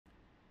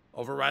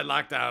Override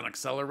lockdown,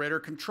 accelerator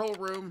control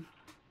room.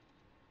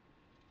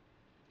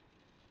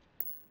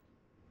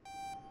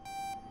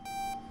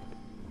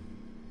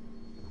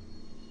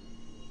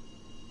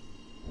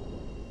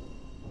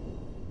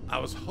 I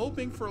was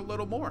hoping for a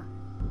little more.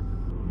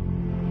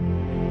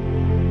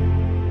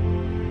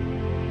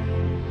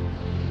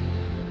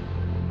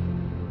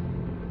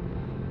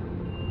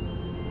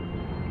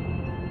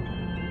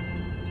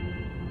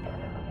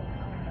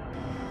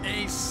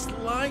 A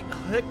slight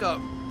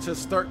hiccup to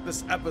start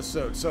this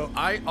episode. So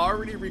I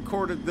already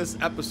recorded this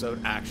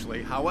episode,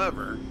 actually.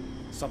 However,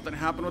 something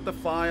happened with the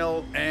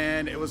file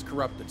and it was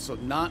corrupted, so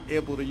not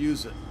able to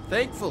use it.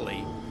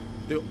 Thankfully,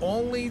 the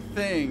only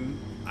thing,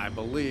 I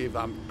believe,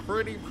 I'm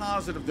pretty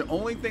positive, the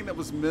only thing that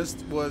was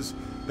missed was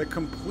the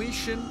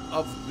completion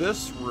of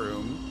this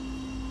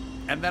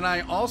room. And then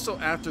I also,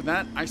 after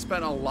that, I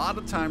spent a lot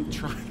of time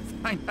trying to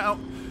find out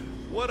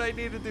what I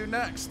need to do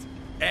next.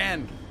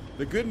 And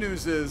the good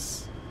news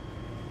is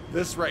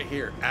this right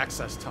here,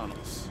 access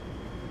tunnels.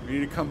 We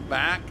need to come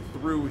back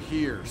through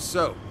here.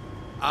 So,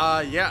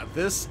 yeah,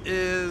 this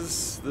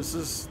is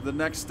the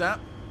next step.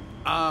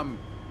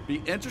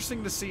 Be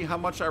interesting to see how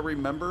much I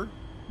remember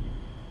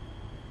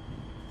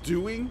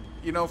doing,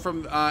 you know,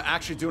 from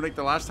actually doing it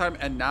the last time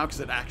and now,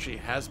 because it actually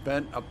has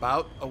been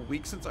about a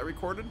week since I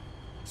recorded.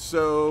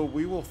 So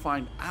we will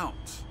find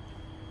out.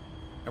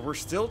 And we're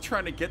still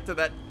trying to get to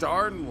that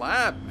darn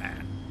lab,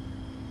 man.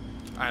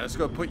 All right, let's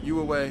go put you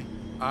away.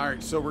 All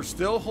right, so we're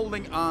still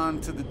holding on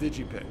to the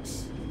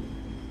Digipics.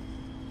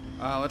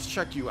 Let's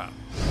check you out.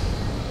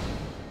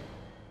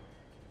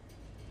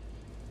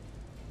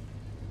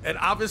 And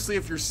obviously,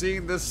 if you're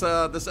seeing this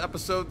this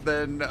episode,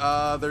 then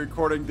the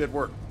recording did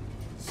work.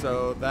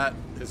 So that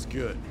is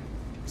good.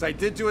 So I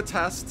did do a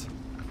test,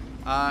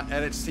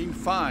 and it seemed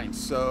fine.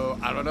 So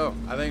I don't know.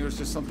 I think it was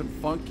just something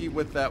funky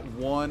with that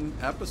one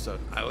episode.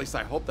 At least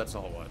I hope that's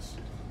all it was.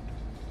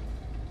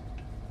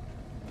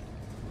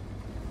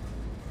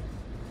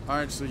 All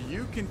right, so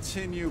you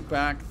continue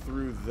back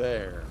through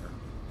there.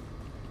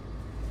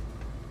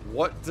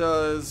 What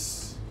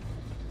does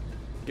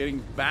getting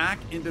back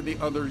into the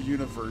other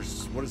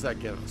universe, what does that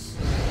get us?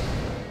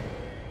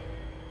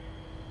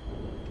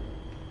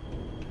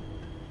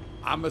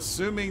 I'm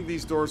assuming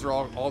these doors are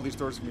all these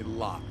doors can be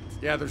locked.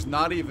 Yeah, there's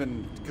not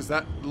even, because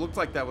that looked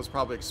like that was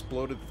probably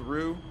exploded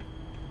through,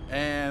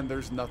 and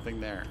there's nothing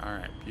there. All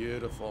right,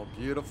 beautiful,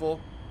 beautiful.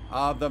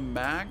 The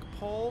mag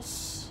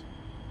pulse.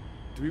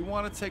 Do we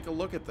want to take a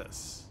look at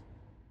this?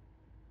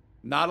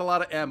 Not a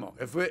lot of ammo.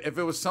 If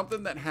it was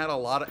something that had a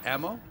lot of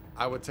ammo,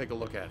 I would take a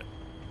look at it.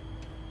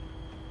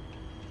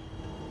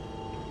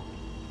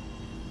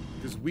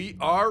 Because we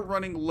are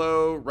running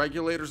low,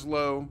 regulators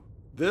low.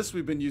 This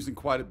we've been using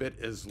quite a bit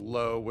is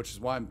low, which is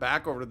why I'm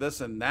back over to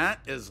this, and that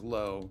is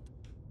low.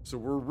 So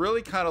we're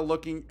really kind of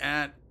looking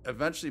at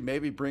eventually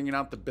maybe bringing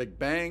out the Big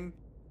Bang,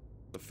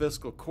 the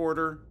fiscal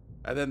quarter,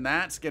 and then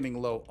that's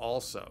getting low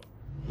also.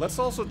 Let's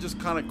also just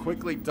kind of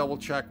quickly double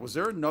check. Was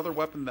there another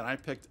weapon that I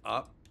picked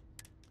up?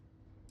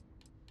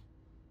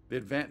 The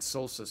Advanced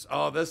Solstice.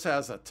 Oh, this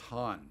has a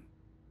ton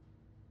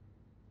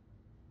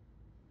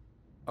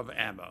of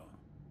ammo.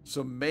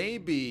 So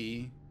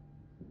maybe...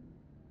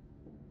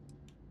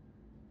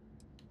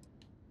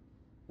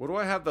 What do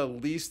I have the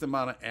least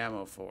amount of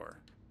ammo for?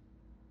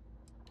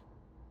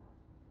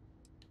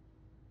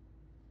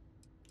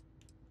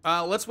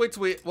 Let's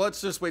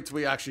just wait till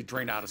we actually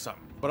drain out of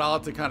something. But I'll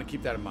have to kind of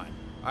keep that in mind.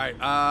 All right,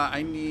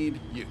 I need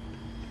you.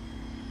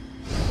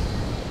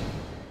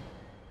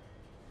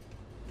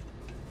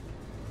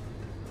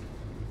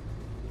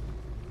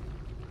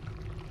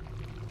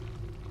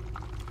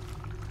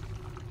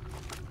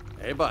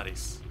 Hey,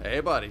 buddies. Hey,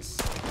 buddies.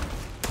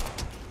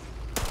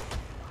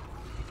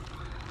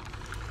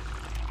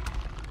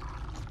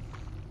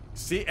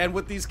 See, and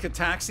with these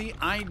Kataxi,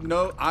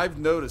 I've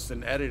noticed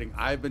in editing,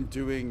 I've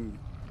been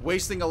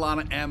wasting a lot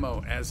of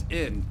ammo, as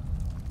in,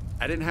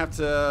 I didn't have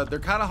to, they're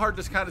kind of hard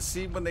to kind of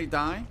see when they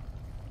die.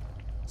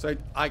 So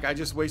I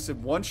just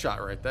wasted one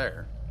shot right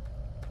there.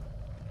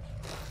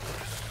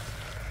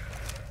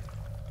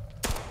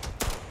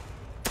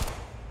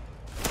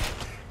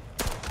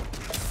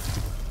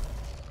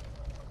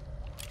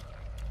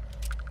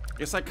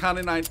 Guess I kind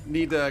of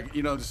need to,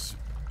 you know, just,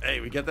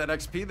 hey, we get that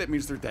XP, that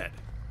means they're dead.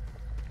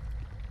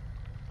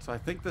 So I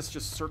think this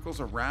just circles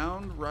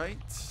around, right?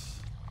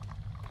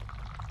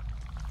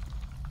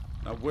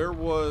 Now where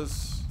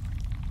was...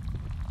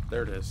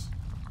 There it is.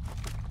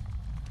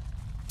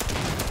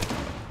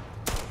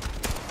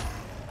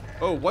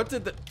 Oh, what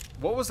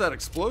was that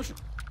explosion?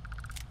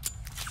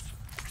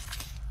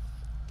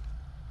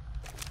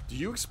 Do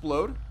you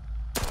explode?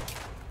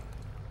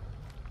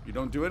 You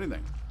don't do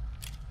anything.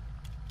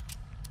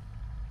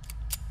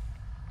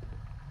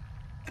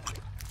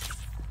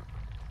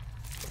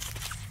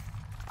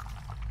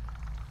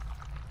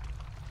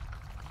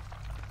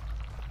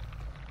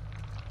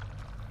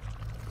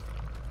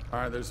 All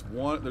right,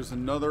 there's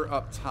another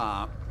up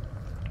top.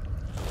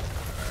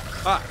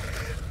 Ah!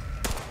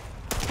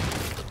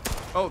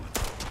 Oh!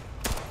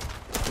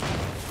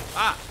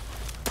 Ah!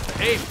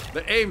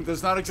 The aim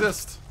does not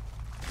exist.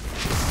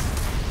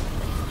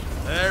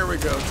 There we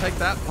go. Take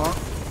that, punk.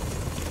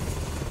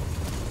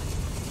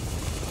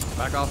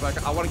 Back off, back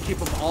off. I want to keep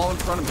them all in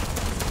front of me.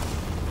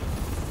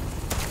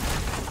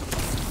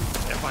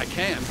 If I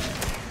can.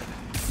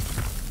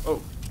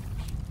 Oh.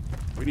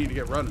 We need to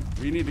get running.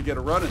 We need to get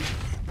a running.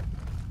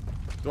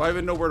 Do I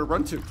even know where to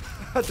run to?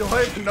 Do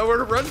I even know where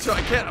to run to? I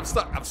can't. I'm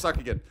stuck. I'm stuck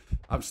again.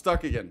 I'm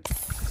stuck again.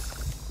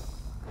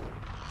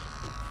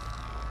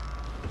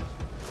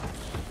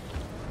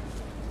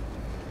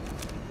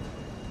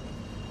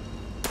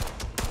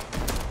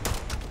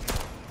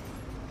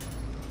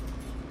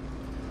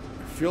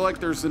 I feel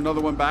like there's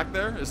another one back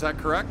there. Is that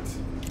correct?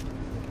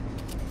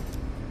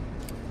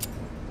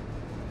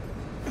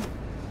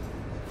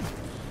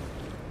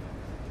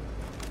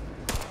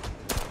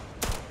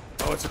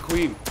 Oh, it's a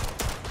queen.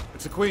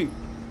 It's a queen.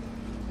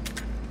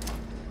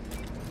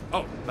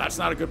 Oh, that's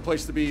not a good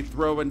place to be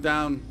throwing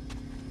down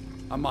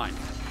a mine.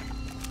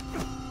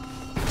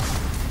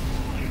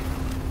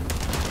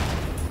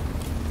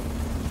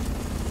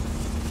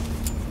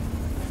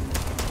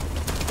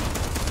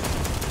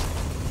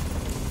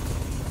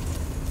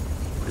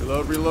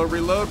 Reload, reload,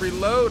 reload,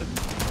 reload.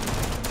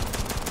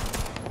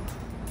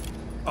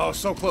 Oh,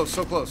 so close,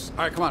 so close. All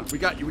right, come on. We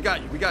got you, we got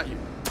you, we got you.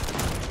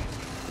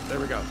 There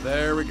we go,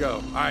 there we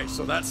go. All right,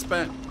 so that's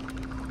spent.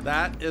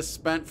 That is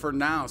spent for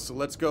now, so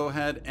let's go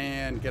ahead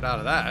and get out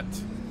of that.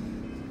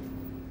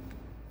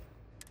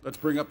 Let's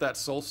bring up that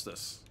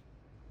solstice.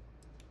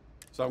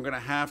 So I'm gonna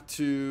have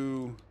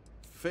to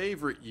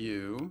favorite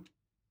you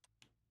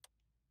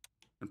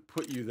and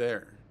put you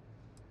there.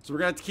 So we're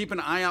gonna have to keep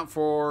an eye out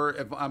for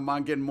if I'm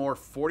getting more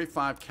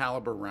 45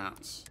 caliber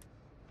rounds.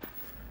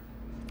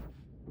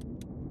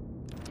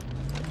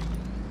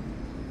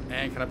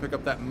 And can I pick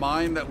up that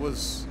mine that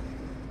was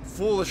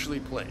foolishly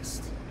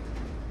placed?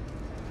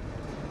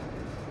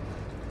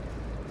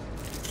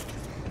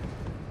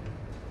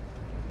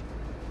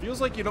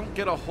 Feels like you don't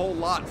get a whole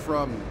lot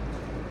from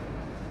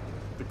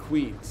the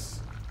queens.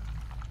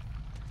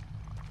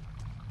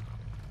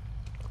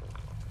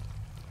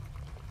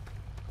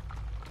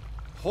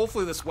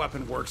 Hopefully this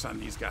weapon works on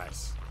these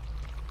guys.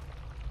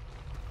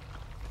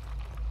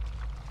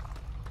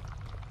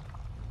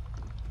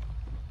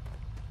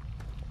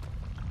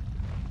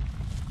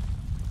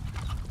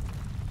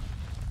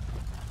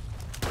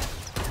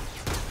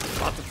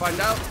 About to find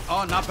out.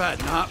 Oh, not bad,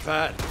 not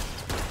bad.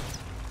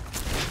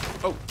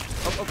 Oh,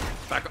 oh, oh,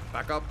 back up,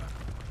 back up.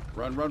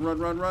 Run, run, run,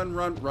 run, run,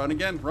 run, run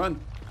again, run.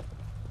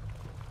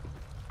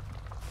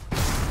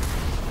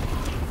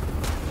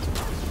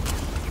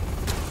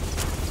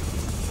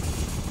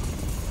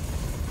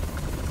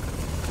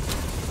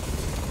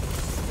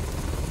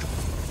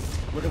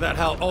 Look at that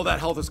health. Oh, that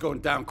health is going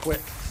down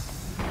quick.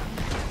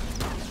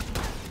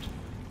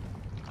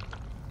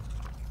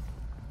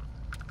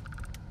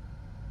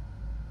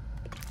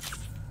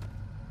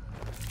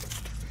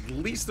 At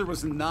least there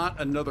was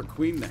not another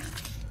queen there.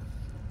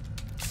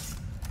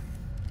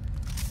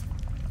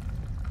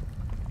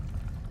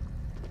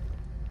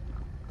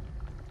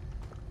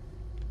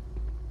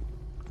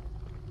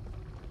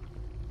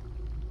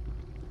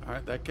 All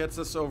right, that gets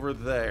us over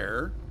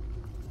there.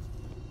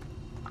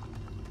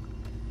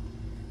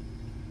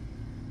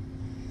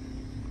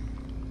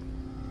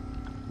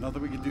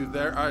 Nothing we can do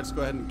there. All right, let's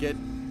go ahead and get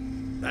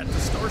that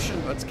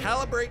distortion. Let's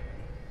calibrate.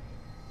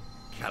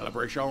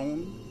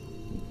 Calibration.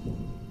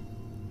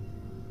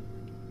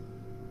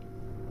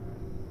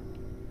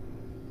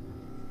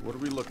 What are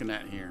we looking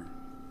at here?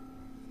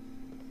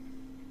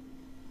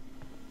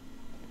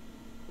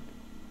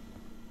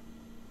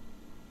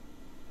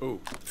 Oh,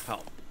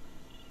 help.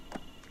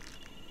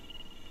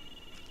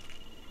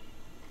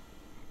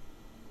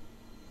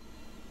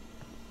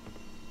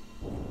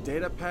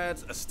 Data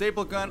pads, a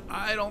staple gun.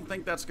 I don't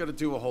think that's going to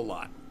do a whole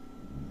lot.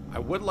 I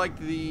would like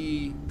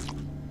the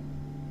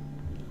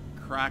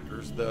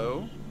crackers,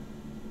 though.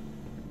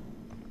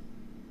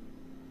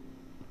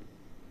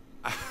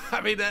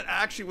 I mean, that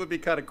actually would be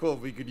kind of cool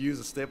if we could use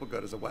a staple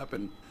gun as a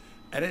weapon.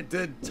 And it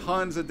did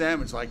tons of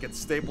damage. Like, it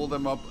stapled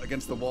them up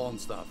against the wall and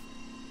stuff.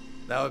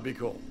 That would be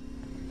cool.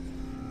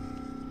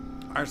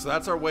 All right, so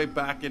that's our way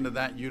back into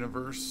that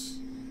universe.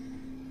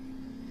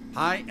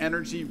 High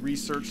Energy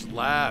Research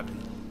Lab.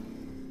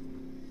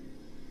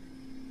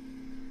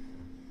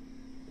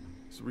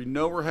 So we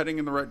know we're heading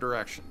in the right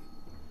direction.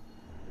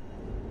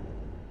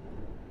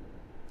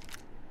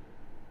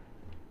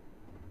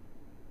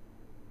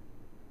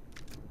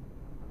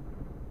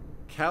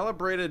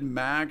 Calibrated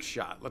mag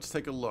shot. Let's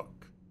take a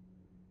look.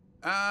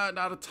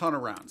 Not a ton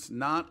of rounds.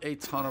 Not a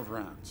ton of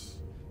rounds.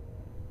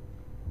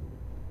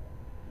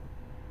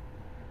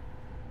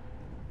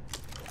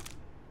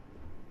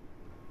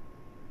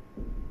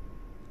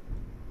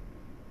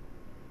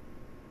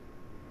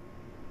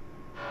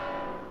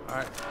 All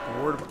right,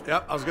 I'm worried about,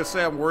 yep, I was gonna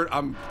say I'm worried.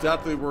 I'm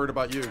definitely worried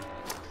about you.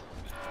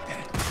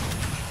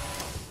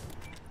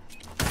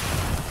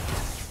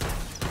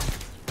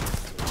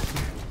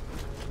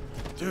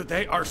 Dude,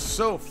 they are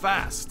so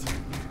fast.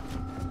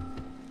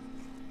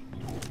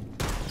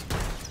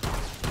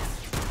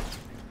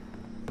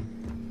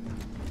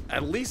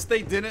 At least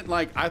they didn't,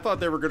 like, I thought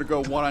they were going to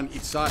go one on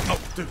each side. Oh,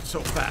 dude, so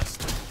fast.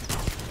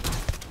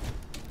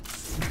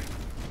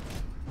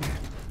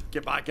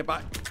 Get by, get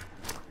by.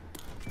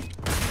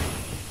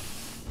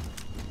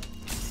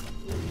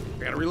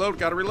 Gotta reload,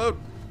 gotta reload.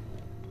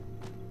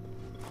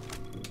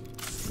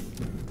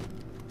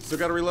 Still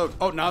gotta reload.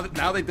 Oh, now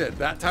they did.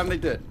 That time they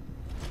did.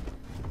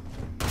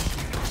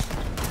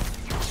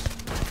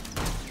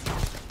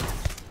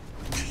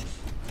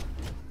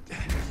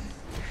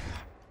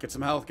 Get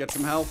some health, get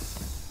some health.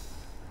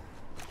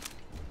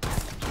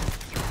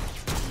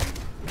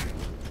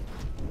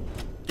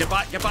 Get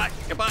by, get by,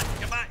 get by,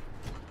 get by.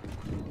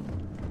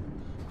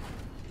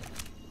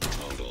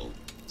 Total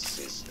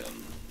system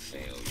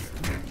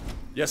failure.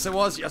 Yes, it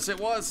was. Yes, it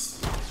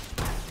was.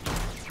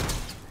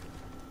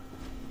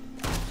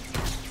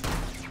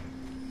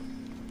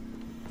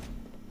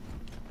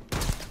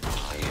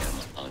 I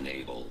am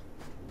unable.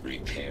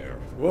 Repair.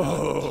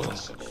 Whoa.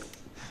 Possible.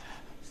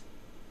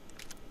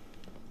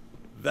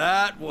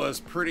 That was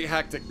pretty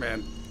hectic,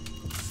 man.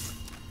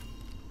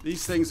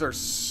 These things are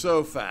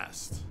so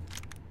fast.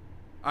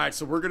 All right,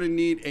 so we're going to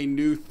need a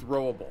new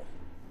throwable.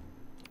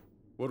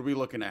 What are we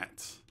looking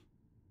at?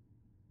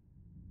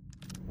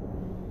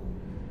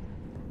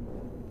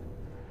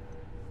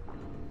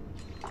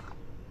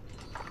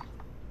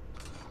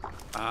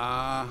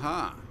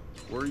 Uh-huh.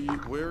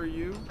 Where are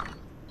you?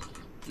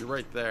 You're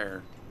right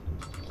there.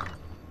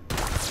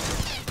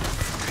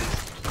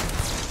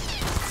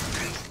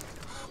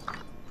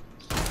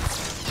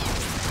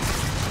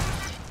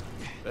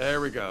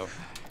 There we go.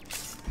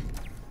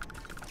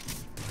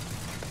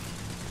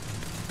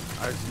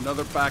 There's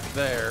another back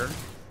there.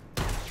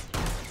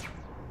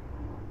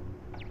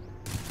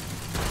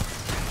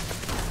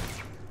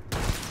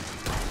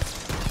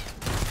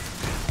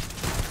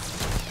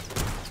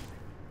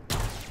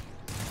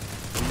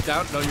 Are you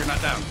down? No, you're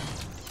not down.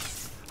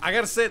 I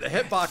gotta say, the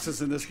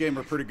hitboxes in this game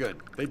are pretty good.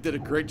 They did a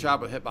great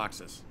job with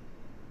hitboxes.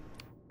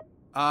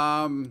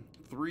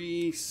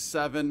 3,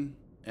 7,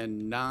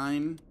 and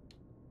 9.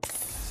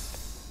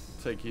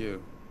 Take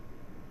you.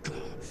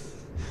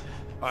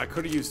 Oh, I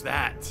could have used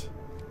that.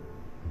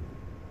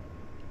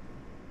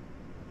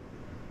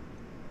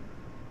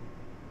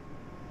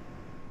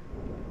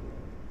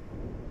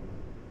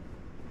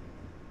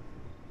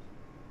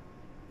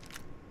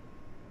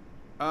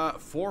 Uh,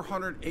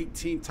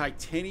 418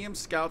 titanium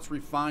scouts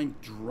refined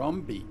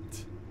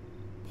drumbeat,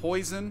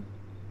 poison,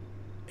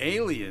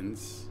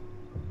 aliens,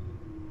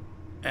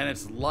 and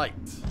it's light.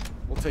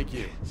 We'll take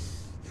you.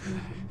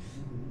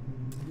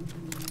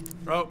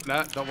 Oh,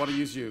 nah, don't want to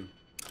use you.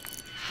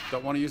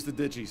 Don't want to use the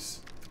digis.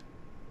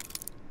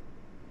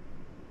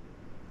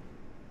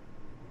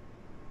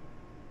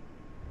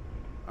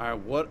 All right,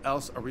 what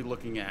else are we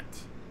looking at?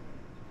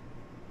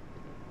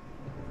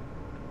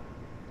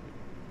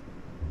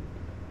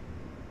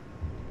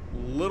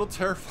 Little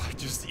terrified,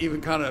 just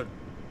even kind of.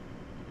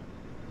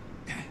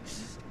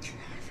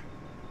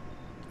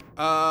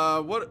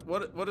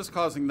 What is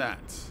causing that?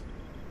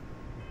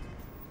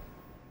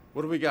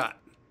 What do we got?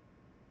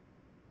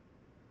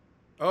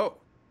 Oh,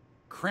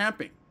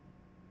 cramping.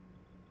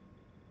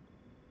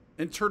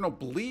 Internal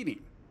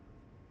bleeding.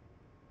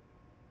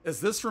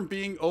 Is this from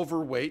being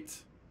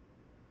overweight?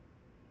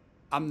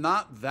 I'm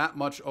not that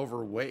much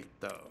overweight,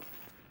 though.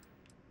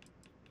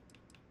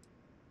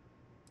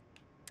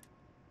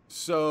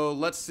 So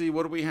let's see,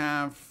 what do we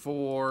have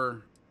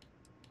for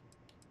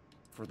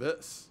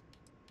this?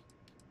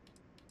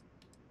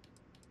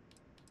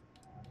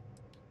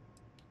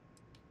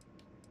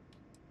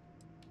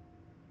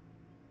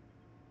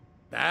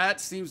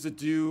 That seems to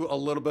do a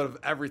little bit of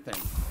everything.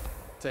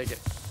 Take it.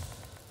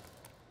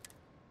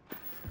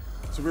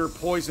 So we were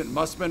poisoned.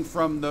 Must have been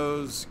from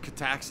those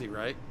Cataxi,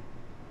 right?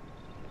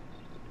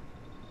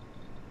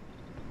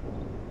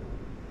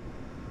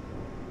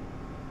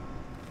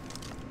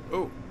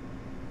 Oh.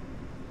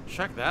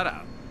 Check that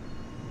out.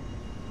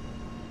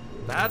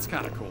 That's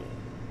kind of cool.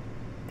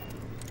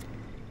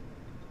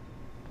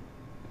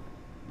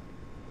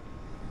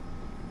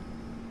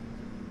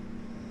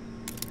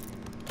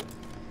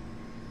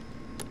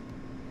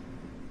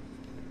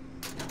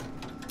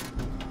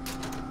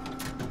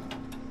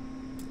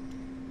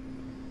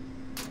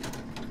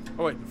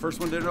 Oh wait, the first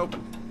one didn't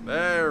open.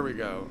 There we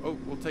go. Oh,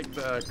 we'll take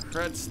the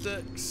cred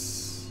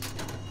sticks.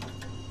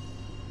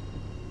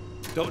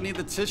 Don't need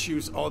the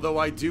tissues, although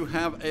I do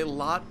have a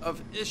lot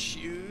of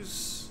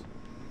issues.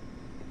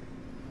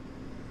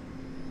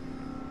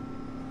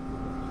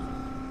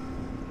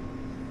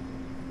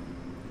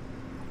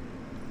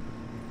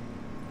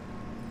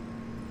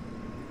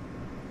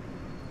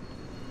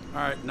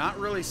 All right, not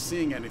really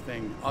seeing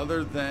anything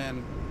other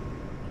than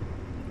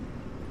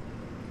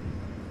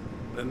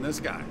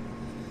this guy.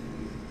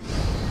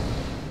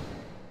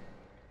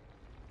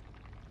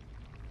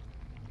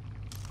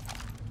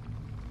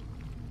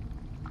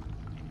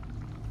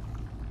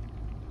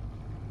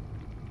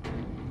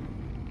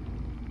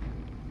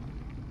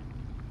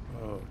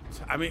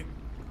 I mean,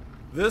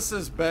 this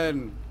has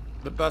been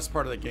the best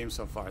part of the game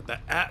so far. The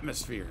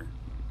atmosphere.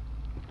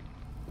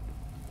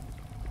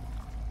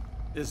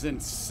 is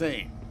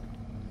insane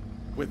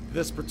with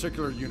this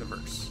particular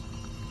universe.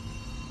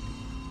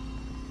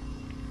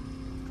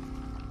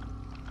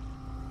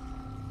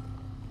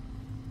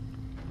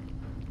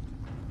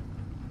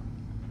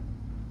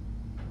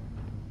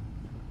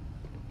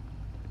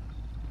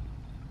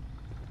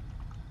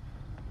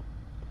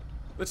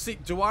 Let's see,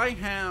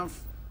 I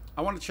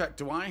want to check,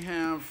 do I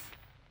have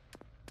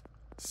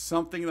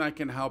something that I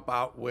can help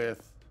out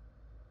with?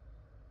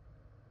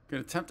 Can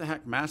attempt to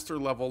hack master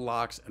level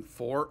locks and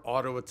 4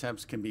 auto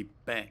attempts can be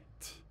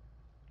banked.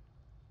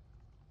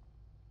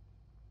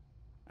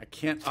 I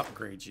can't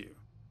upgrade you.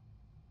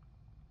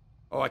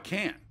 Oh, I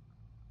can.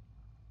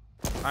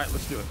 All right,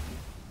 let's do it.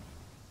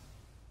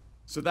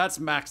 So that's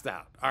maxed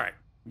out. All right,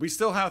 we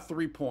still have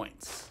 3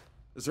 points.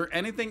 Is there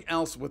anything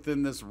else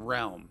within this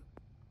realm?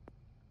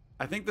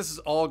 I think this is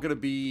all going to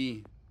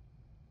be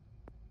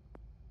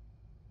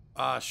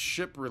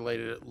ship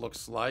related, it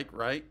looks like,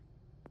 right?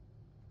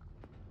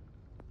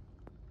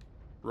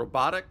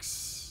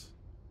 Robotics.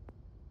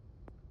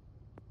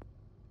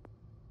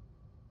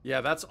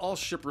 Yeah, that's all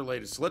ship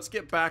related. So let's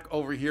get back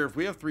over here. If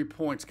we have 3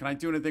 points, can I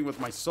do anything with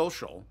my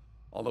social?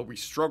 Although we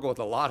struggle with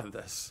a lot of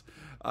this.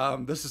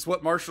 This is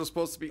what Marshall's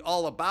supposed to be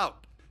all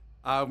about.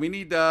 We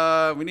need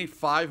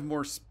 5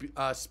 more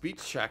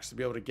speech checks to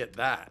be able to get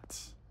that.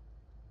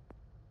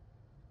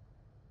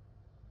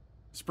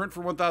 Sprint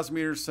for 1,000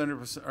 meters,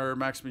 70% or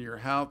maximum your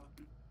health.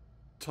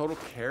 Total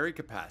carry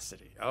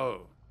capacity.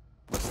 Oh,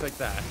 let's take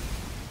that.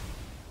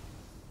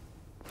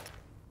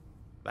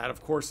 That,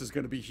 of course, is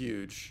going to be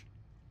huge.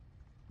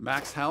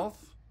 Max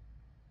health.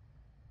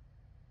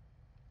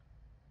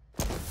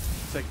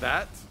 Take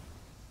that.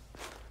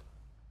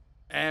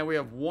 And we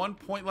have 1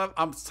 point left.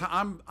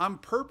 I'm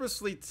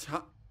purposely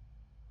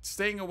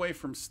staying away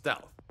from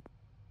stealth.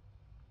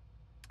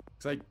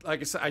 Like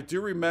I said, I do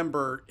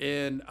remember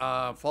in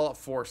Fallout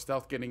 4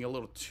 stealth getting a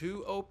little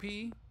too OP.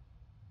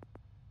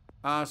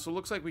 So it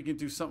looks like we can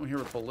do something here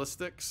with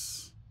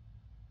ballistics.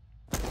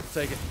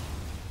 Take it.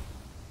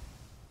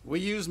 We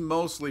use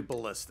mostly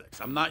ballistics.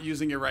 I'm not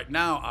using it right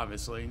now,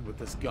 obviously, with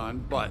this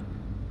gun, but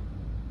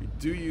we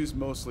do use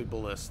mostly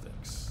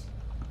ballistics.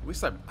 At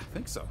least I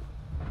think so.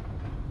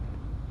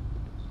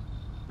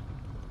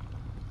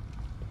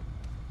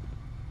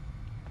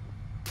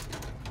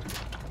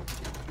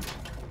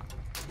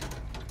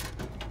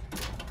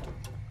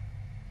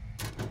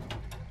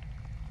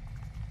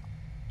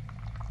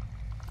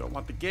 Don't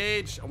want the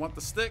gauge. I want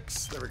the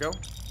sticks. There we go.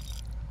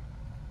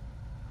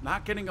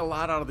 Not getting a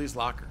lot out of these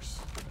lockers.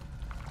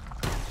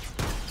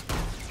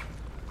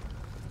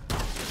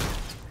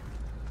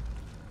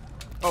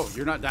 Oh,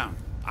 you're not down.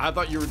 I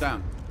thought you were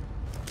down.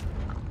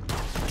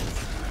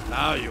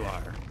 Now you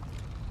are.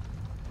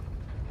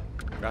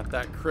 Got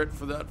that crit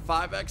for that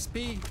 5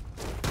 XP.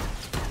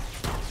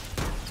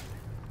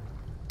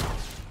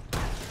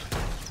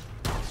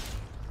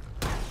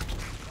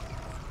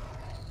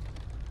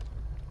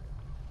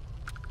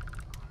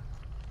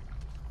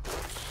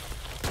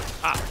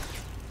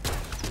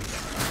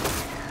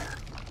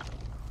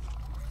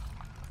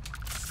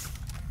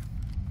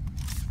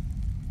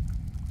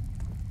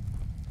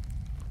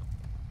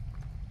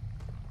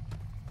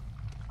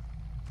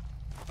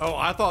 Oh,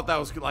 I thought that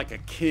was like a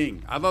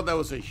king. I thought that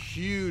was a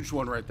huge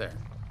one right there.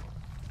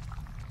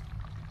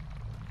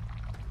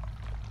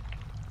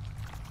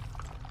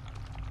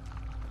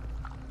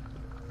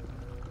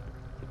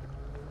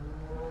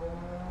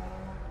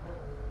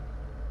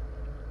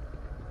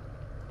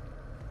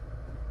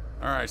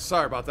 All right,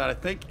 sorry about that. I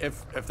think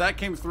if that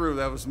came through,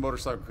 that was a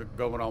motorcycle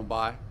going on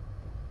by.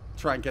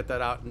 Try and get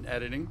that out in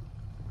editing.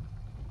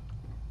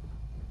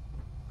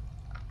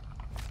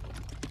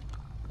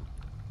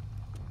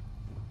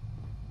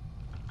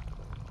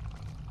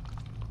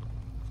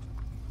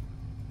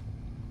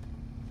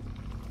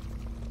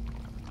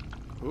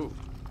 Ooh.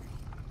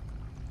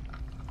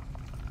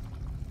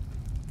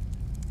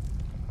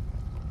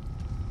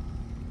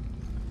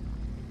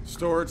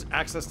 Storage,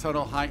 access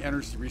tunnel, high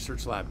energy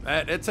research lab.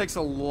 It takes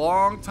a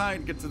long time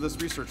to get to this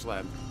research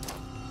lab.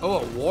 Oh,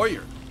 a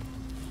warrior.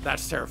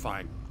 That's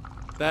terrifying.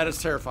 That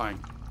is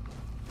terrifying.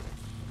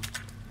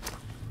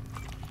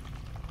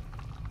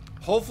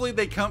 Hopefully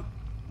they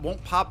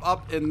won't pop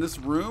up in this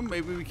room.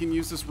 Maybe we can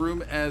use this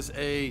room as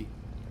a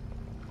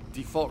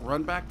default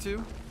run back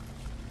to.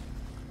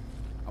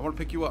 I want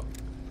to pick you up.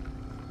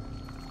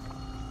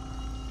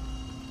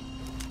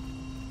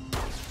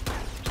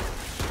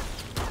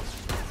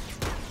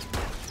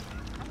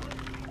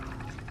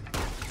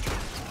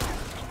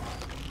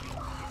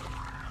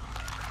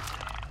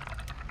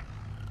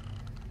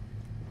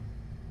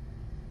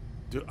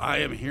 Dude, I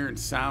am hearing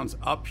sounds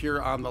up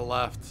here on the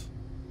left.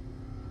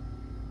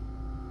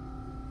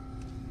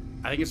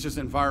 I think it's just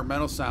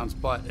environmental sounds,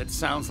 but it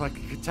sounds like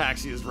a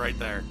taxi is right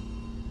there.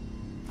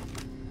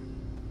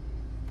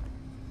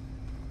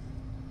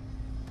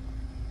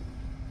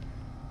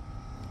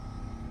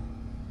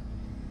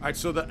 All right,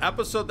 so the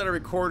episode that I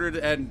recorded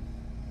and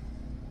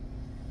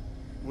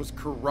was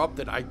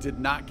corrupted, I did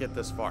not get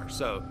this far,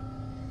 so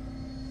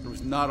there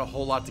was not a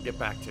whole lot to get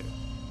back to.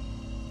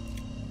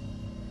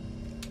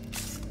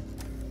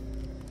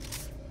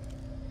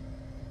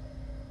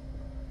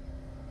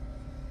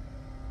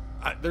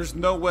 There's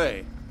no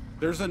way.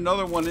 There's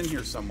another one in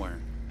here somewhere.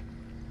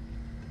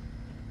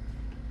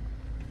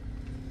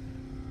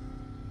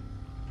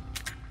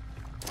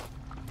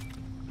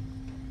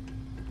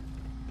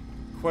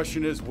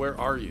 Question is, where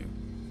are you?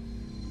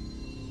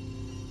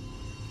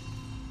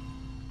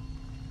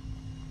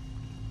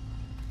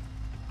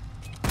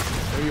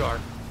 There you are.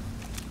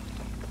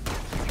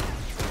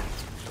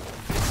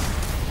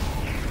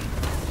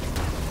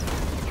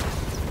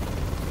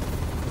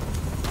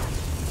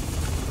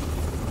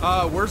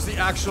 Where's the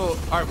actual...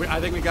 All right, I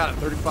think we got it.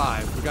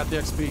 35. We got the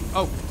XP.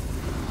 Oh.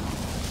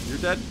 You're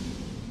dead?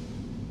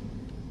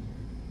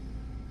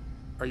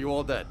 Are you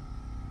all dead?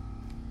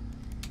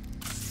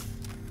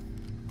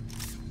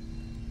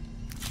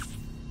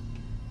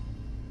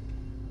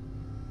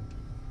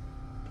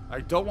 I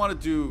don't want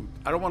to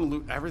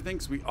loot everything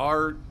because we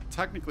are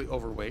technically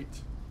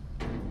overweight.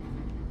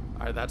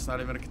 All right, that's not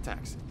even a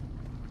taxi.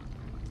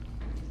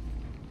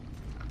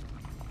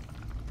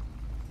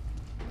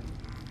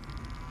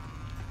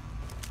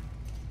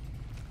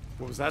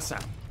 What was that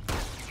sound?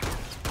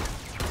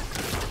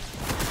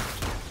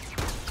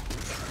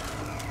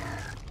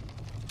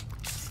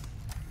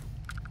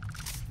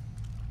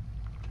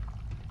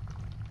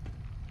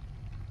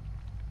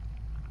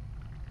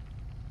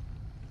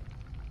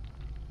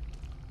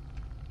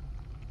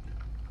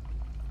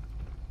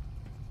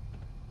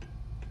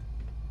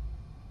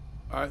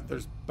 All right,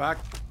 there's back.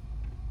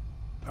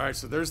 All right,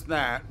 so there's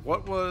that.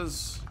 What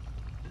was...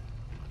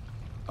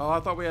 Oh, I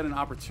thought we had an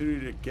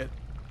opportunity to get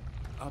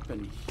up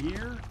in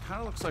here. Kind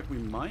of looks like we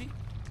might.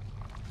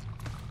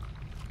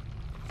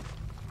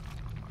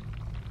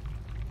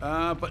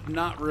 But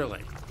not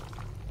really.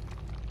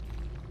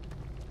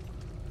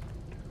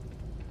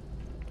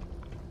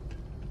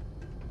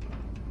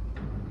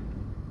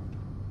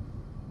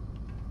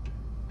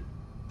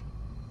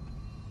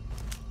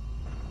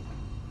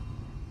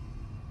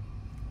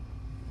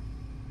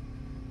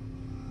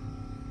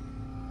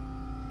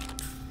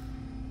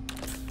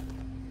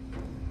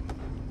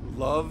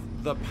 Love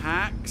the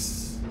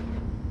packs.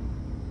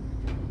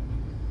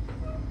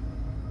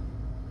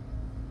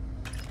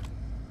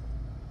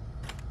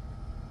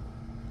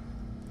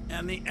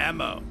 And the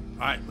ammo. All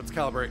right, let's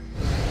calibrate.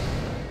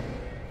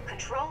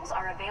 Controls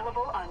are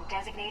available on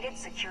designated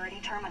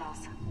security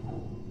terminals.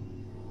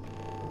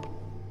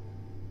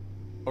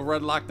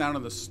 Override lockdown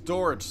in the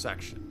storage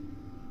section.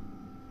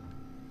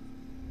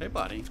 Hey,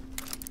 buddy.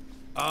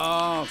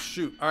 Oh,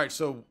 shoot. All right,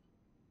 so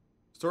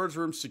storage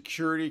room,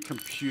 security,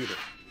 computer.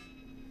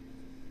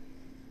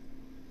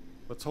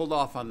 Let's hold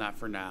off on that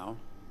for now.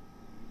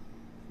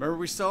 Remember,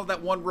 we still have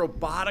that one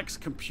robotics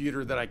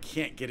computer that I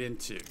can't get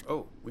into.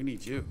 Oh, we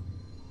need you.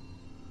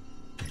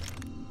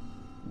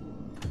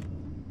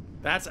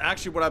 That's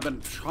actually what I've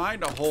been trying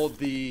to hold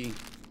the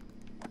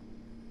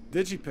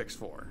digipicks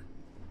for.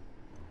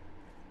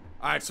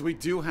 Alright, so we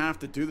do have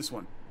to do this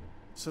one.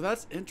 So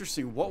that's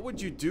interesting. What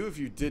would you do if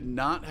you did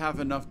not have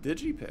enough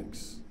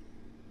digipicks?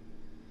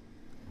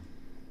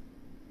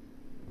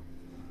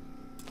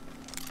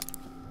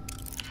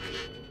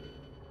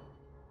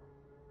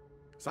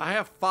 So I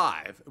have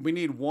 5. We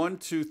need 1,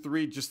 2,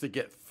 3 just to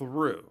get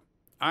through.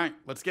 Alright,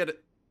 let's get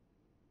it.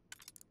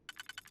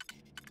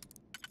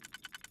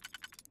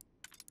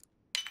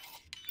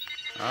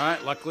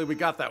 Alright, luckily we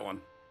got that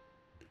one.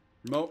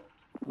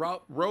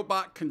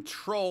 Robot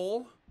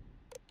control.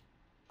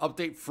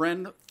 Update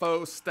friend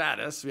foe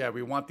status. Yeah,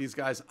 we want these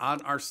guys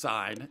on our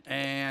side.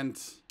 And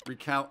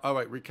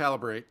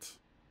recalibrate.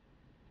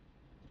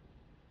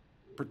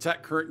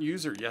 Protect current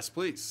user. Yes,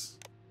 please.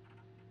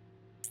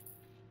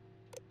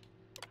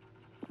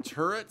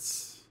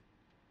 Turrets.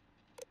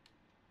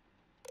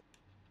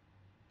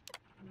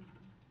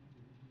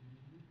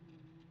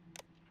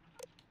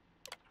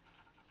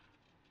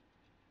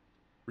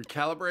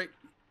 Recalibrate.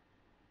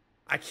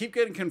 I keep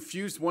getting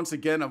confused once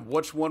again of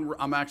which one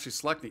I'm actually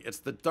selecting. It's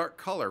the dark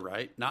color,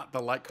 right? Not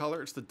the light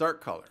color. It's the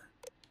dark color.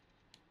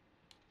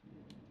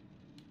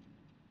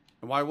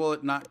 And why will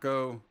it not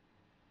go?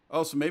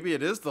 Oh, so maybe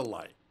it is the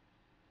light.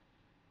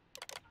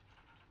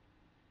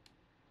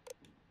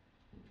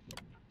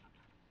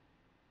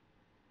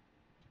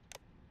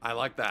 I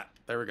like that.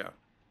 There we go.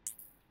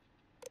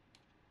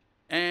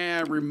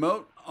 And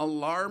remote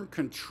alarm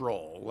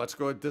control. Let's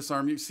go with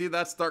disarm you. See,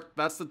 that's dark.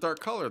 That's the dark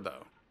color,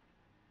 though.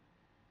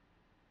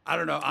 I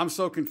don't know. I'm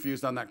so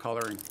confused on that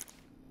coloring.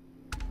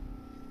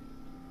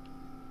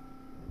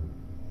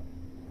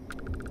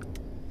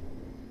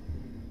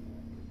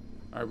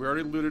 All right, we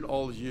already looted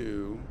all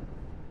you.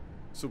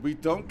 So we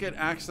don't get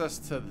access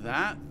to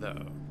that,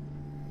 though.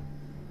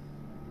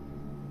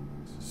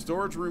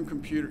 Storage room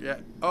computer. Yeah.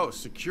 Oh,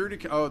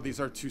 security. Oh, these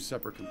are 2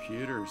 separate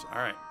computers. All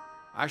right.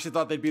 I actually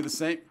thought they'd be the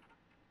same.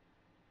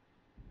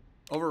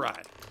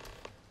 Override.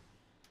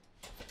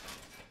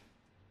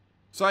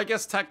 So I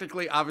guess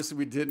technically, obviously,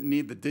 we didn't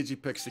need the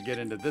digipicks to get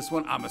into this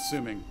one. I'm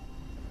assuming.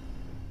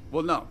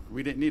 Well, no,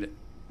 we didn't need it.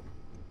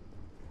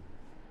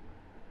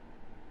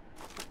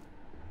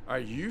 All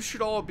right, you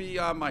should all be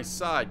on my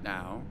side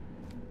now.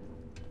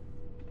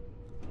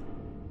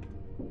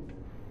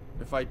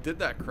 If I did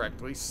that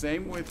correctly.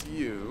 Same with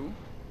you.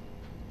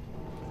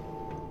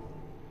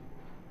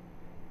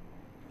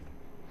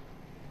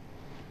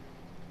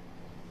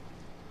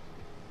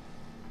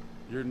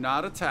 You're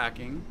not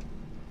attacking.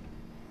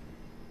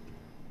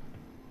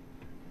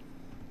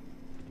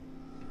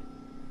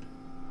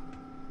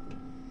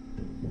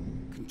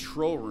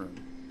 Control room.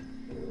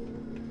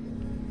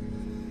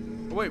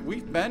 Oh, wait,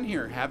 we've been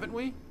here, haven't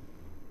we?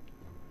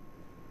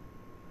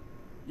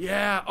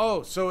 Yeah.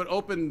 Oh, so it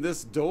opened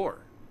this door.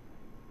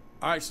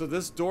 All right, so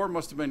this door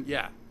must have been,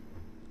 yeah.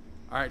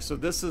 All right, so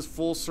this is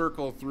full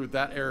circle through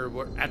that area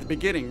where, at the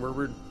beginning where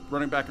we're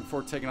running back and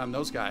forth taking on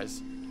those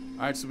guys.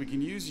 All right, so we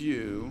can use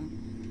you.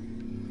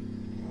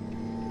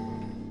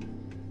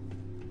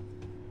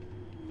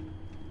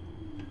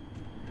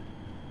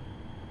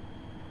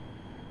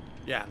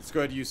 Yeah, let's go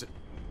ahead and use it.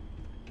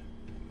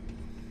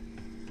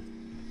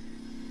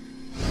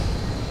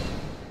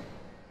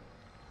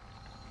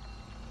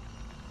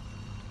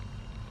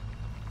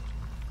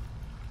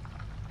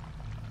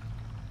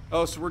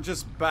 Oh, so we're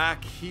just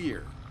back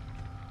here.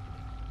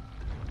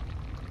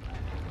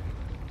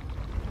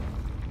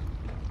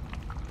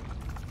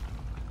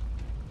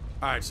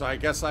 Alright, so I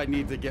guess I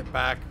need to get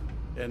back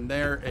in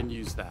there and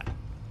use that.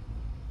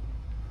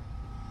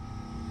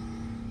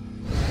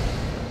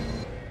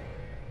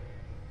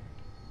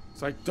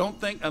 So I don't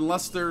think,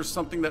 unless there's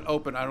something that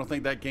opened, I don't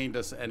think that gained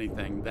us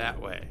anything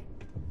that way.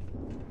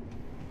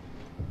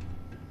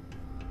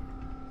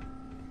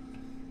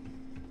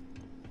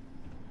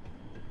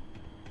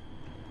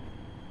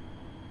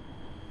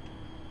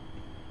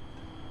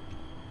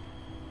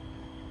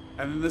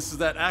 And then this is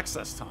that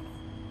access tunnel.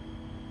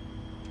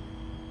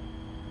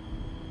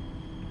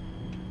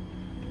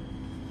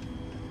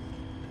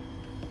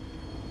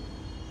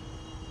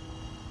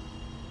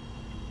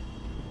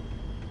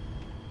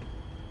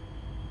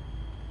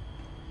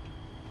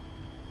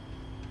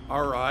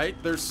 All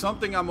right, there's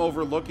something I'm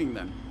overlooking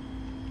then.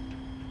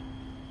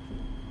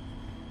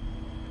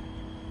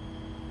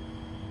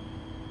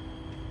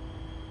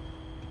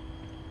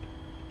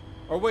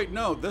 Or wait,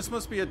 no, this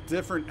must be a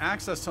different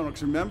access tunnel.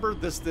 Because remember,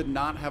 this did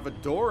not have a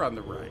door on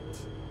the right.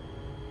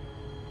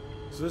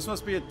 So this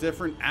must be a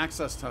different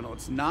access tunnel.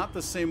 It's not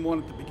the same one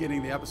at the beginning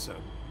of the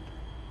episode.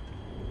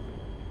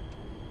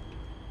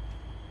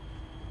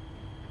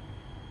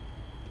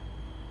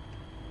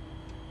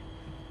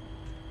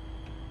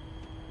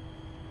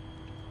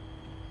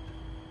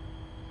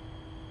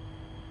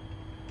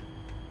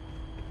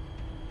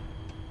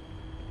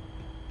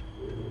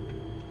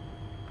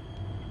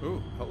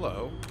 Ooh,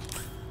 hello.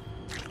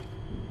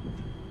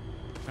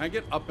 Can I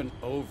get up and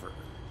over?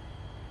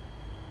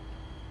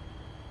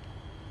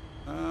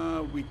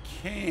 We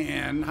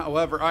can.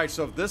 However, all right,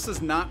 so if this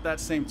is not that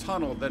same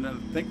tunnel, then I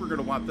think we're going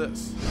to want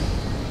this.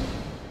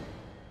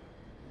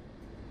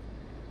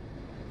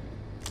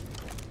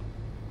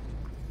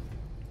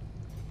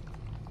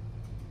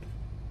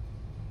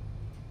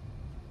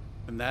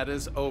 And that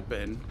is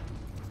open.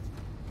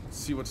 Let's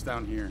see what's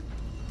down here.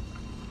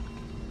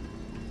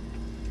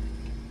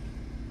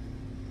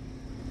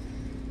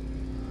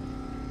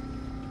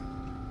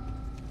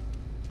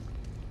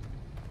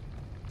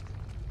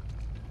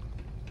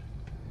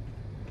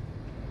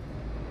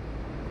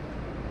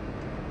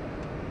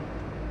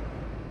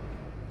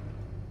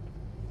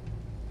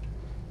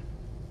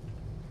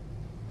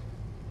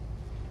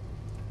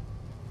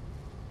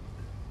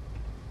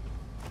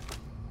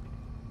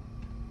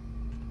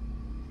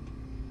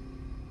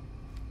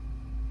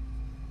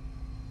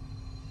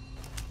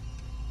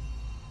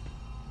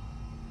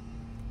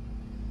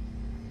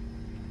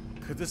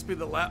 Could this be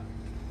the lab?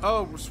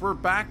 Oh, so we're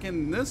back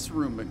in this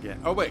room again.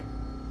 Oh, wait.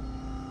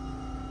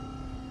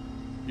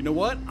 You know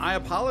what? I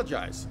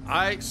apologize.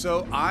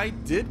 So I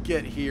did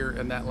get here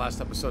in that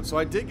last episode. So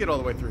I did get all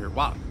the way through here.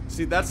 Wow.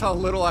 See, that's how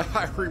little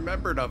I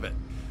remembered of it.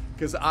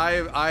 Because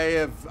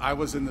I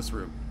was in this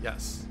room.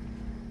 Yes.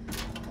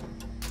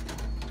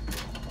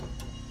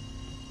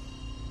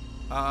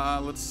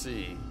 Let's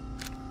see.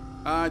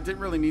 I didn't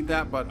really need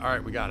that, but all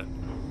right, we got it.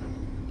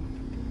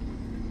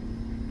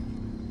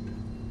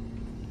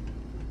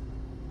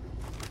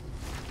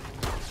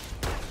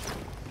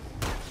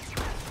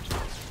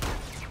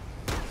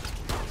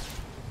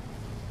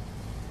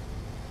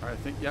 I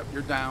think, yep,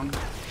 you're down.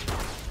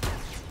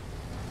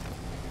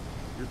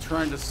 You're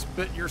trying to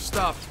spit your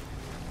stuff.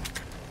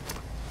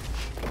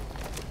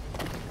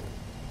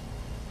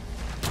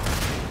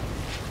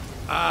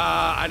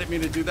 I didn't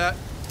mean to do that.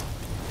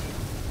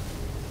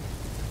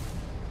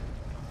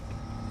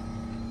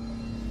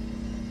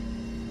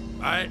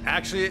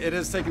 Actually, it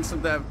is taking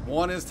some damage.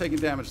 One is taking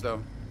damage,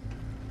 though.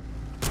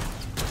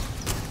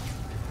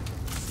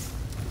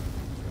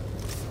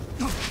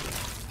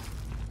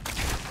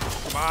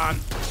 Come on.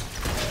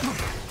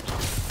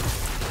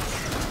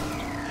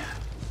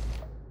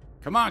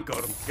 Come on,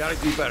 Gotham. Gotta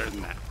do better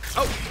than that.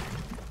 Oh!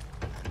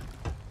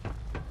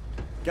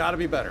 Gotta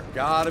be better.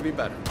 Gotta be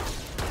better.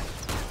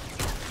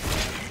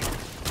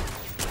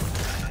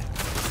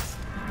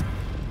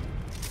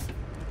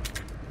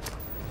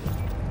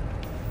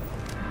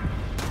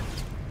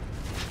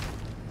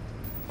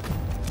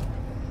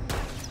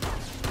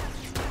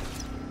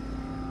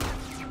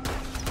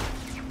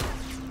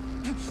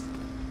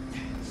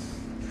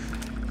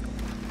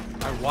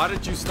 Why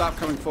did you stop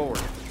coming forward?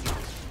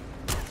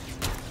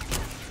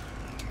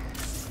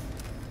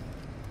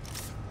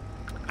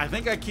 I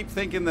think I keep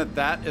thinking that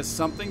that is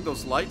something,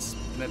 those lights,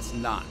 and it's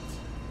not.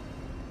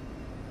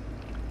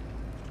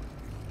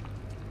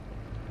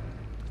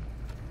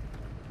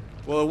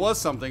 Well, it was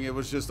something, it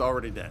was just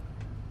already dead.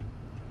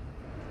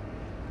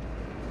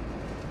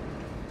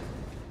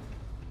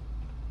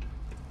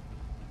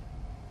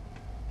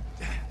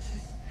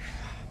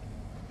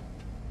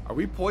 Are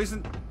we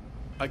poisoned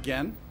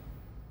again?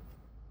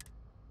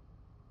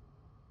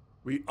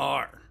 We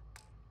are.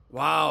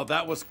 Wow,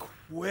 that was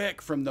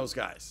quick from those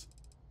guys.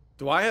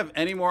 Do I have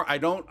any more? I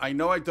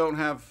know I don't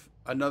have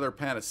another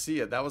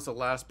panacea. That was the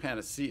last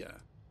panacea.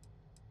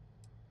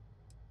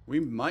 We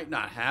might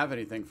not have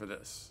anything for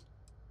this.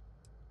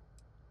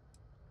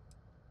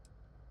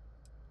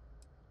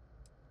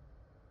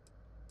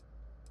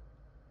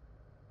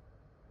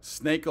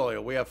 Snake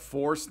oil. We have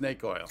 4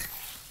 snake oil.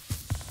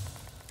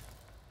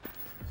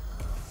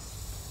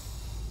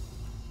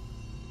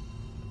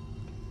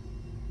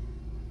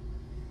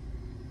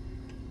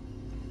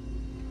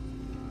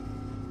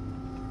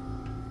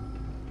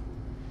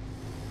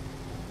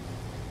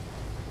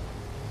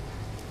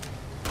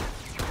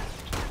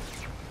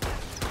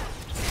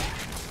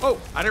 Oh,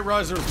 I didn't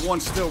realize there was one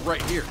still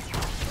right here.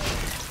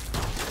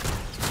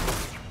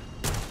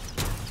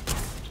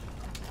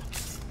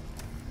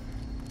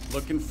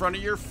 Look in front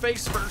of your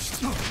face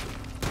first.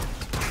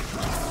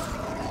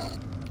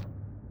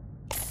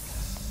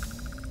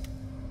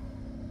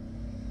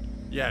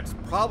 Yeah, it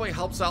probably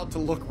helps out to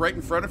look right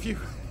in front of you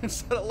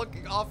instead of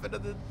looking off into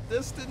the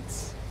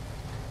distance.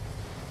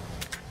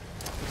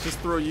 Let's just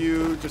throw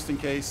you just in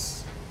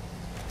case.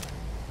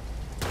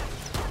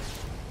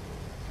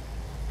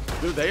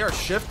 Dude, they are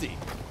shifty.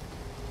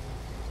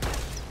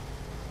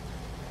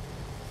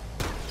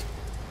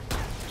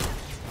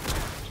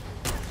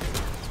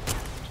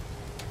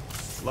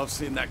 Love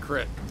seeing that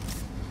crit.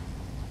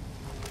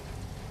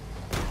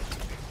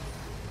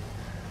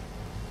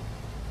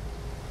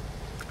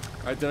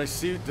 Alright,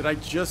 did I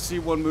just see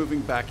one moving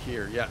back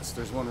here? Yes,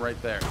 there's one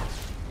right there.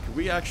 Can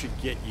we actually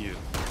get you?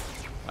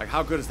 Like,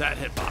 how good is that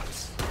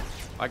hitbox?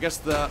 I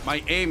guess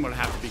my aim would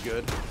have to be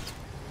good.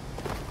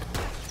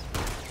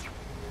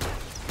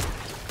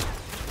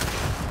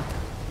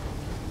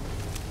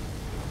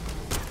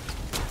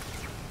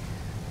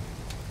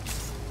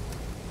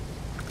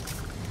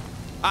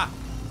 Ah!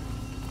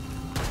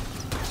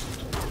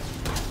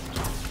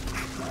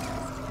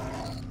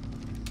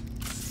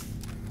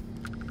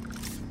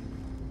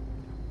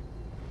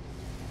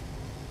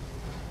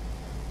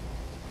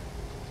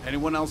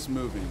 Anyone else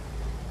moving?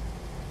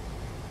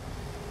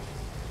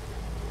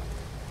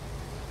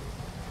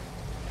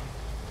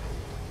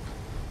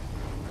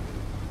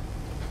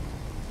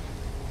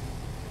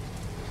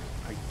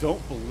 I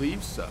don't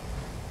believe so.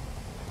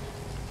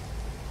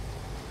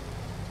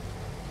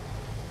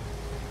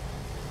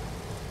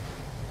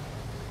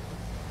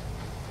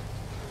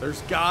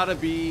 There's gotta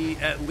be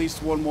at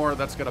least one more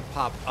that's gonna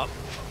pop up.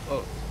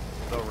 Oh,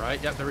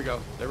 right. Yep, there we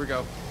go. There we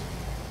go.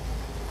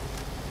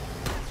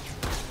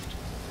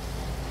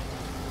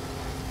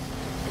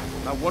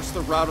 Now, what's the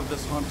route of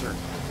this hunter?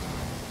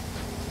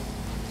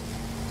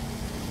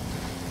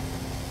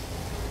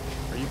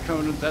 Are you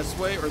coming this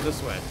way or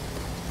this way?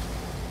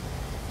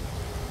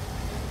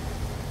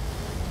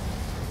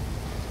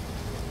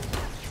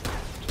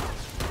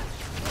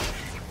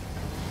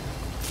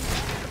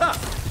 Ha!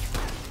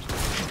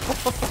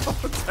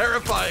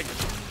 Terrifying!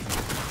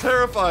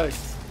 Terrifying!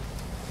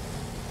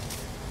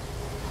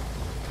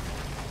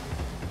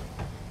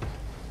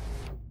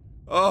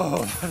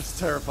 Oh, that's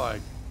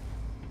terrifying.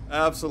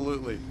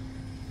 Absolutely.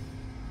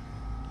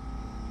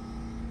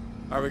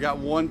 All right, we got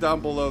one down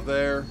below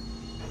there.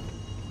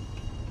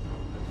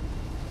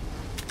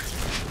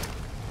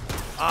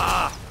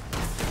 Ah!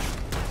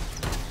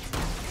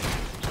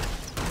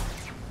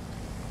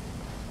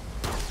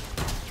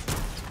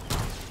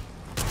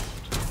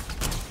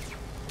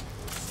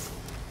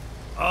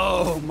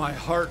 Oh, my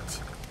heart.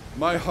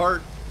 My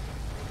heart.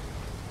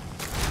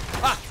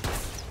 Ah!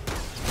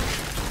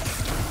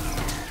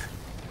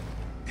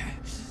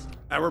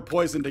 And we're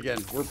poisoned again.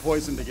 We're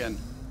poisoned again.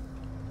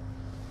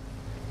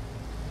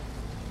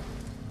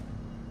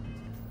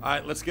 All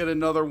right, let's get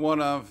another one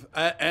of...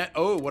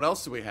 oh, what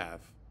else do we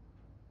have?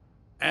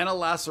 And a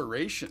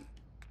laceration.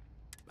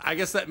 I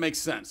guess that makes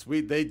sense.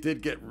 They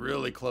did get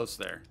really close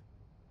there.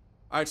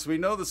 All right, so we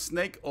know the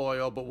snake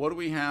oil, but what do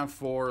we have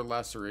for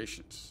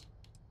lacerations?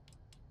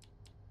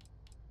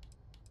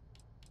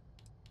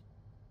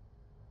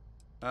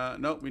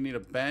 Nope, we need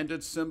a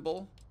bandage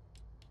symbol.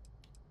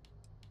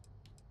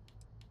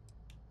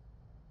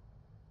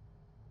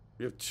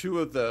 We have 2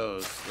 of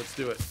those. Let's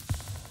do it.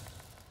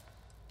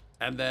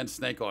 And then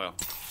snake oil.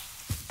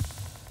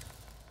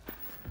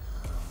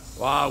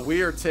 Wow,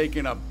 we are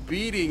taking a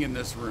beating in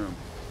this room.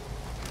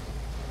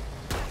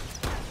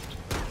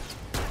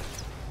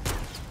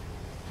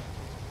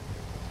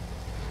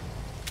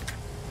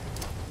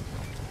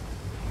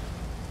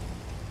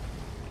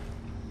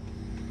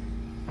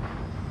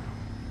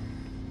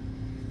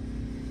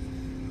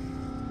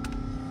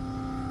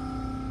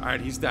 All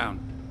right, he's down.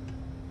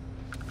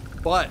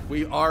 But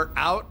we are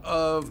out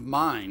of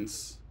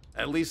mines,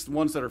 at least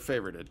ones that are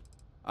favorited.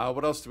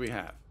 What else do we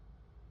have?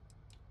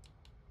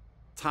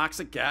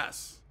 Toxic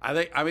gas.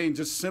 I mean,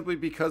 just simply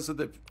because of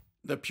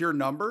the pure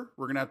number,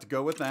 we're gonna have to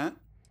go with that.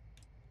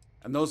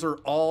 And those are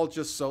all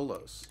just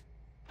solos.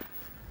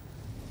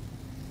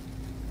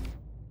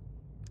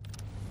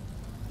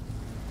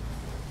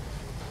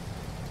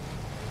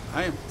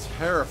 I am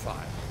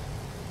terrified.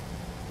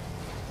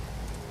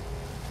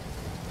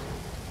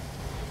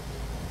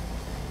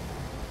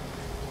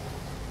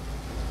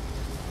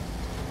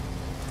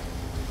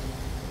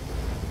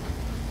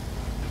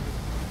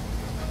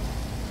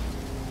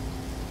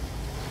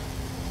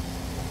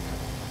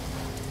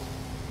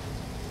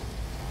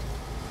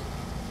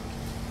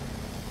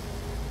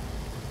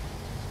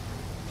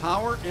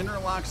 Power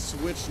interlock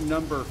switch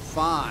number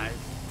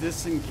 5,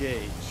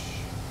 disengage.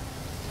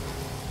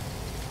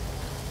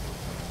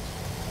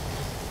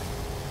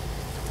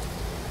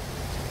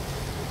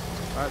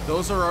 All right,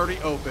 those are already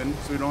open,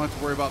 so we don't have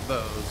to worry about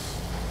those.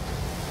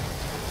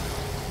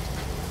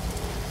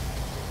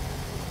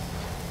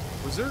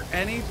 Was there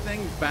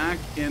anything back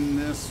in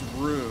this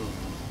room?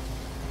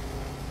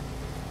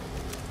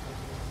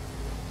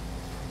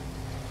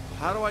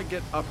 How do I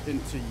get up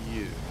into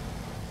you?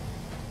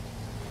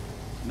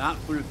 Not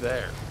through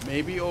there.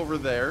 Maybe over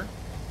there.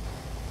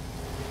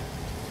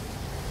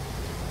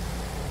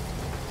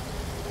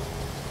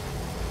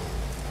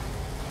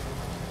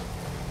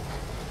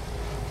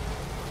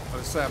 I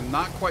would say I'm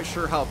not quite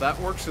sure how that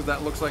works, because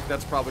that looks like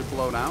that's probably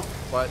blown out,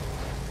 but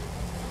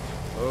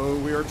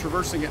oh, we are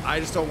traversing it. I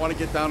just don't want to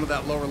get down to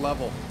that lower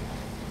level.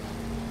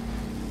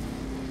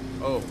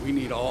 Oh, we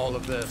need all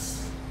of this.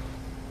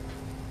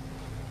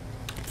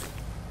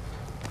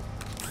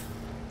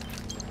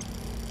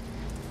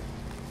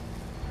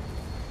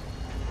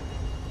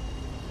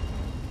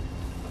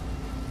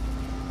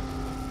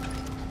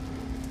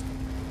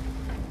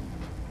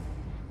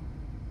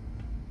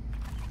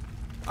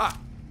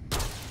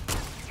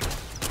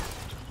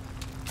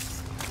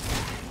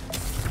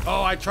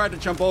 Oh, I tried to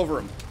jump over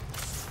him.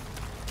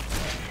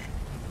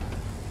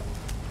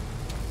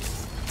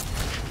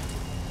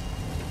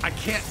 I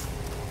can't.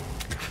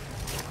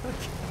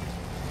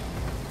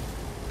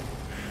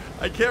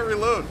 I can't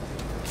reload.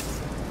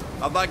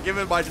 I'm not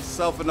giving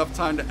myself enough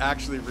time to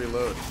actually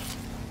reload.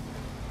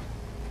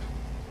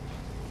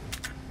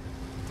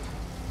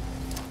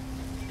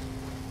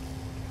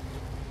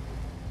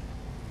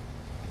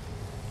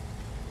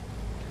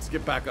 Let's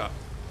get back up.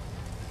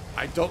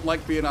 I don't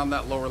like being on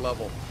that lower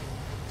level.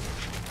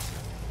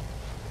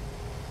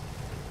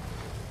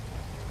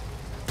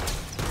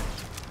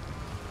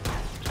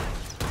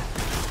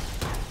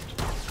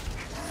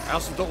 I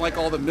also don't like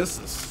all the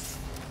misses.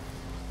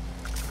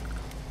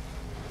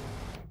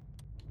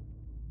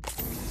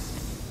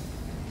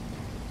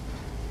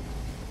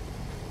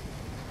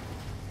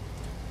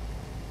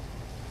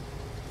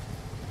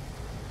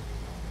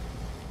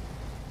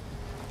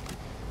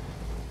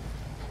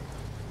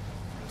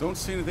 Don't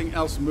see anything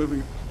else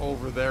moving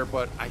over there,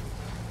 but I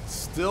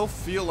still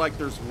feel like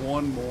there's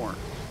one more.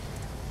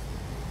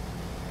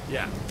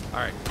 Yeah, all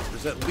right,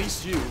 there's at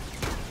least you.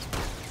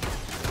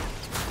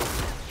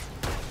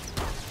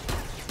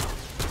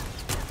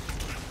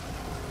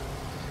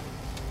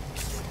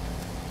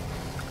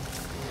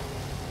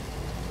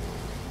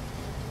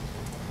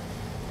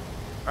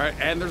 All right,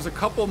 and there's a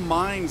couple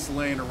mines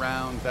laying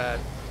around that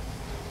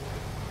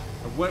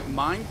I went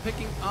mine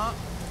picking up,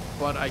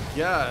 but I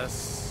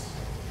guess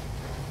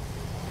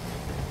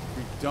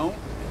we don't.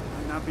 It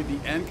might not be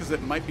the end, because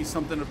it might be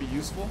something to be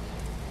useful.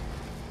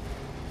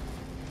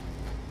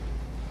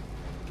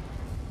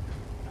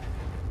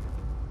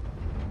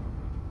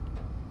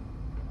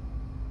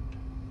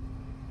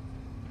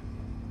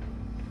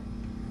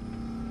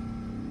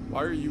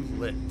 Why are you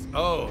lit?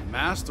 Oh,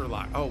 master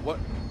lock. Oh, what?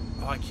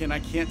 Oh, I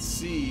can't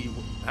see.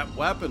 That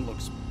weapon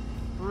looks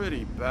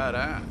pretty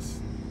badass.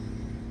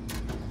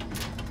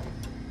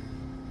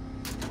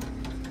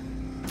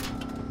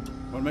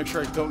 Want to make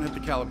sure I don't hit the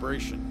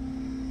calibration.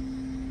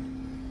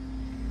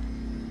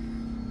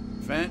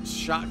 Vent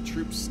shock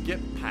troop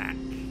skip pack.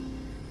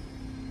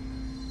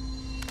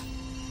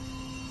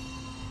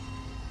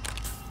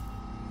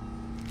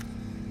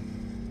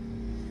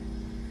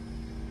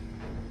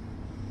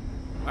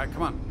 All right,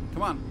 come on,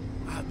 come on.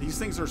 Ah, these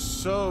things are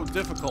so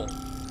difficult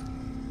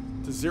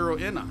to zero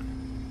in on.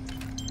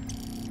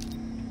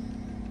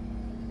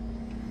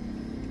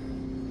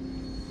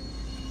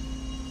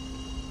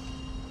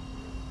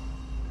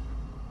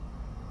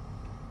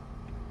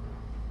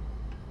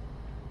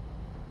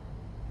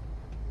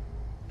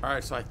 All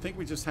right, so I think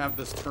we just have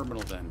this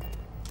terminal then.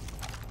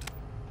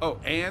 Oh,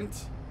 and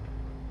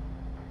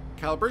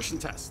calibration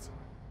test.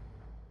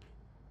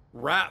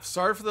 Raph,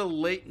 sorry for the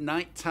late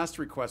night test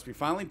request. We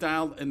finally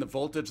dialed in the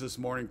voltage this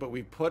morning, but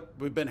we've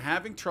been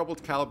having trouble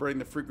calibrating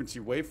the frequency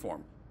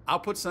waveform.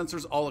 Output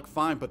sensors all look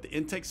fine, but the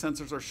intake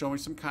sensors are showing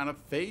some kind of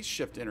phase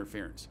shift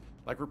interference,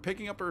 like we're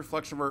picking up a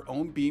reflection of our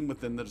own beam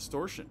within the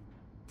distortion.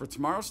 For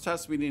tomorrow's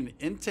test, we need an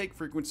intake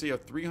frequency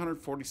of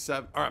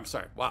 347, or I'm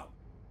sorry, wow,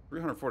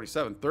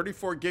 347,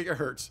 34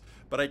 gigahertz,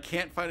 but I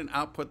can't find an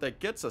output that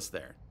gets us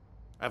there.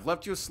 I've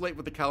left you a slate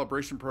with the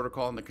calibration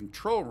protocol in the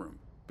control room,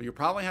 but you'll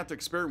probably have to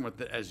experiment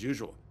with it as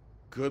usual.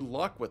 Good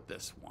luck with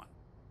this one.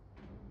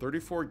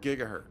 34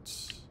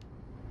 gigahertz.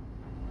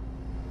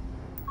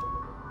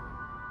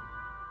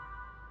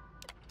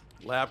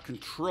 Lab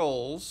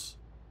controls.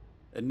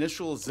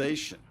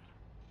 Initialization.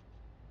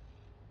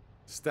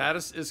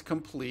 Status is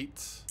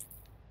complete.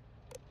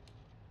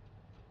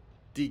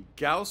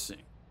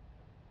 Degaussing.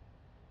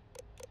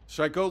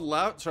 Should I go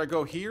loud? Should I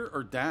go here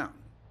or down?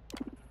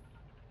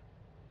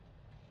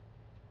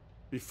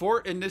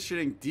 Before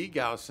initiating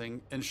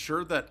degaussing,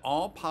 ensure that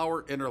all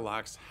power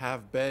interlocks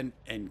have been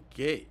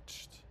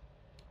engaged.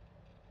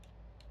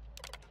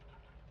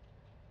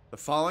 The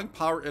following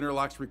power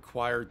interlocks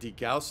require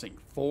degaussing: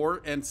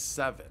 4 and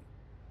 7.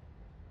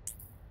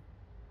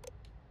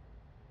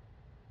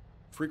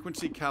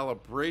 Frequency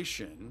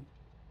calibration.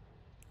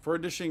 For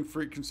initiating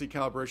frequency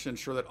calibration,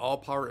 ensure that all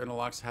power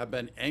interlocks have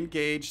been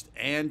engaged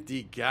and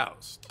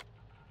degaussed.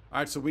 All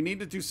right, so we need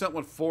to do something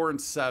with 4 and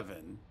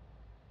 7.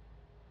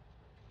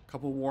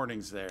 Couple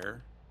warnings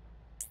there.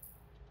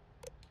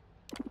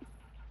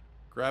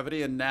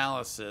 Gravity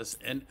analysis,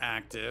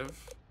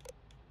 inactive.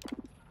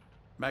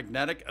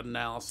 Magnetic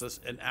analysis,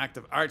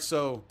 inactive. All right,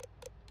 so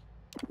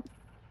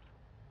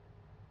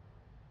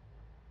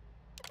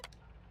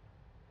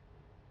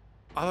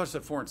I thought I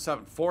said 4 and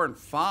 7. 4 and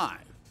 5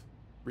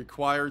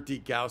 require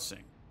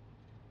degaussing.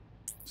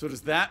 So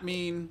does that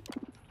mean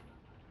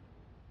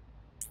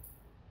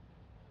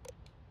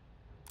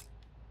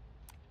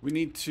we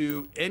need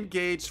to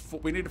engage,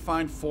 we need to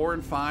find 4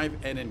 and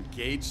 5 and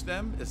engage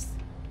them?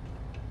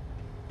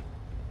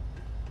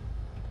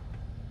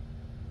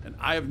 And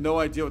I have no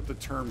idea what the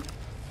term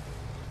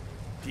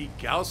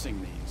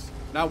degaussing means.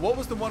 Now, what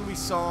was the one we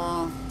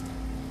saw?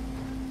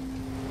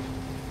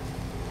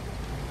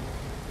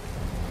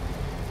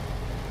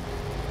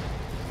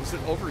 Was it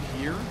over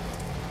here?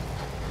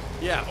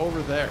 Yeah,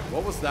 over there.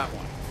 What was that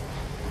one?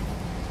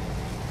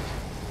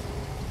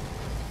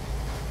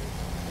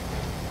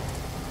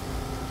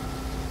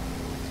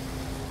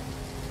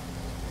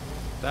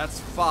 That's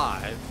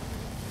 5.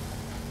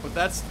 But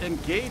that's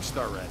engaged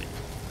already.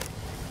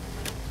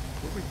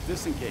 What are we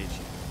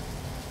disengaging?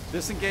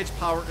 Disengage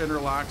power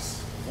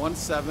interlocks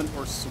 1-7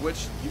 or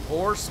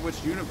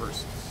switch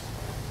universes.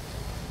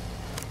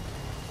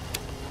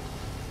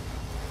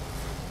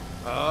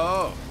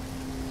 Oh.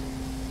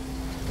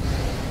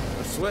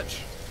 The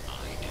switch. I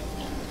am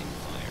opening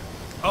fire.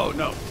 Oh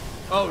no.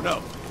 Oh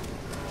no.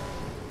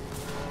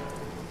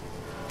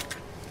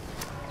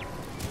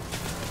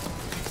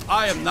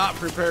 I am not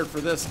prepared for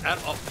this at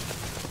all.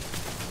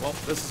 Well,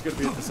 this is going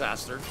to be a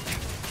disaster.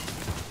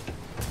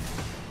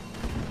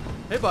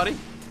 Hey, buddy.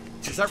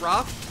 Is that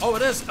Roth? Oh,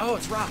 it is. Oh,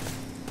 it's Roth.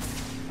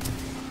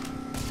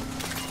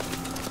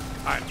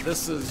 All right,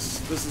 this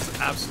is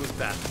absolute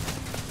bad.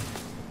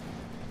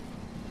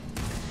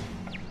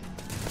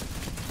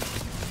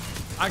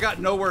 I got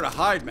nowhere to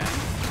hide, man.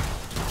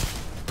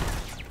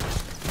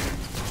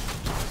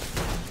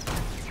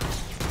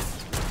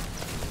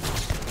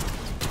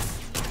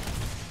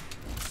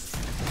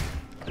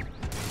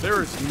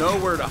 There is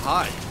nowhere to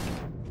hide.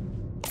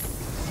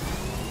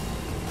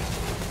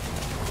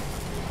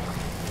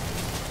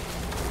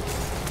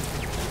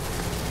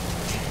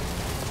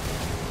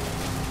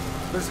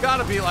 There's got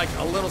to be like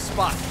a little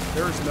spot.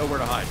 There is nowhere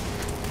to hide.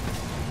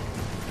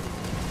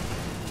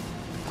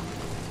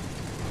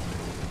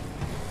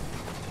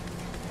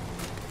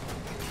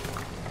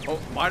 Oh,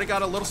 might have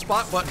got a little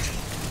spot, but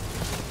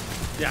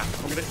yeah,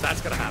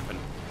 that's gonna happen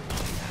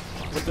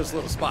with this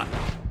little spot.